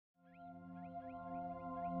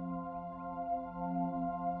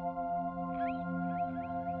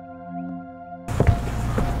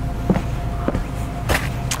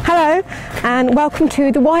Hello and welcome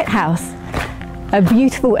to the White House, a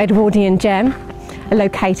beautiful Edwardian gem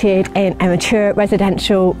located in a mature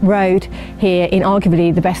residential road here in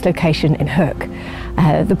arguably the best location in Hook.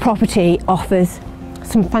 The property offers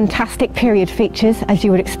some fantastic period features, as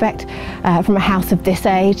you would expect from a house of this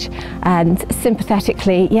age, and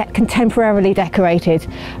sympathetically yet contemporarily decorated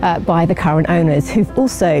by the current owners, who've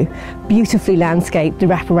also beautifully landscaped the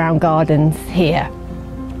wraparound gardens here.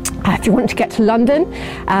 If you want to get to London,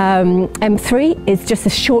 M3 is just a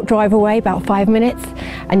short drive away, about 5 minutes,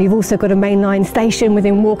 and you've also got a mainline station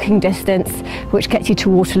within walking distance which gets you to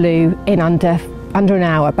Waterloo in under an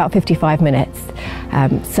hour, about 55 minutes.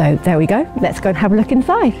 So there we go, let's go and have a look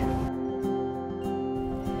inside.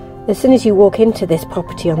 As soon as you walk into this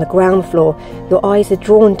property on the ground floor, your eyes are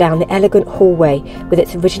drawn down the elegant hallway with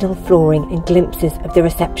its original flooring and glimpses of the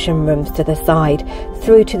reception rooms to the side,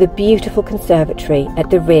 through to the beautiful conservatory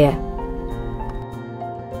at the rear.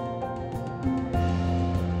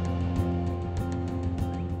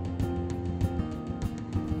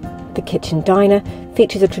 The kitchen diner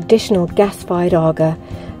features a traditional gas-fired Aga,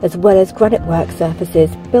 as well as granite work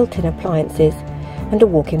surfaces, built-in appliances and a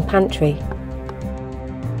walk-in pantry.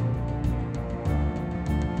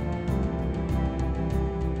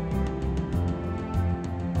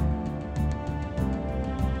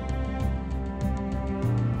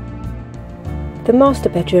 The master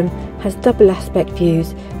bedroom has double aspect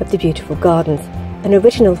views of the beautiful gardens, an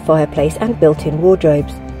original fireplace and built-in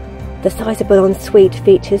wardrobes. The sizeable ensuite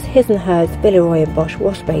features his and hers Villeroy and Bosch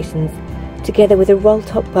wash basins, together with a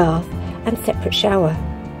roll-top bath and separate shower.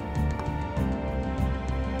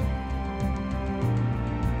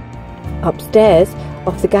 Upstairs,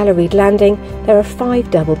 off the galleried landing, there are 5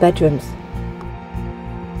 double bedrooms.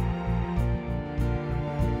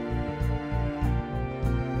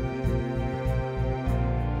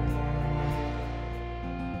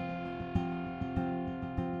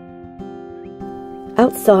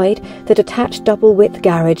 Outside, the detached double-width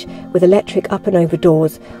garage with electric up and over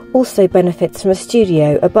doors also benefits from a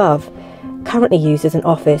studio above, currently used as an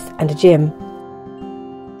office and a gym.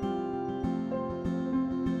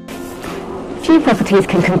 Few properties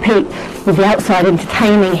can compete with the outside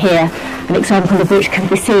entertaining here, an example of which can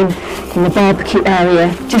be seen in the barbecue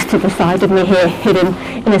area just to the side of me here, hidden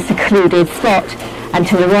in a secluded spot, and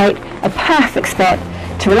to the right, a perfect spot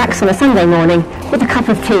to relax on a Sunday morning with a cup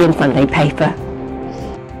of tea and Sunday paper.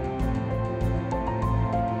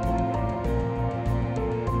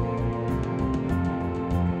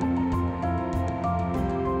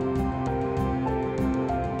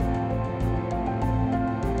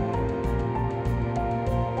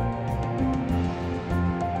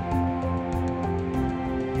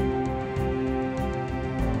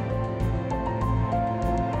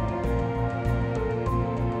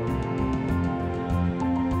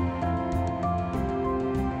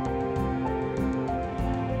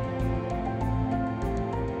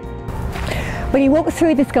 When you walk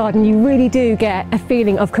through this garden, you really do get a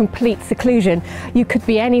feeling of complete seclusion. You could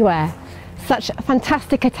be anywhere. Such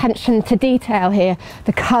fantastic attention to detail here,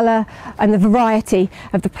 the colour and the variety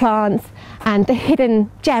of the plants and the hidden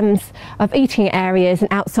gems of eating areas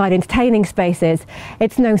and outside entertaining spaces.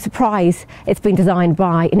 It's no surprise it's been designed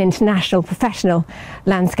by an international professional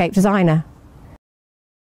landscape designer.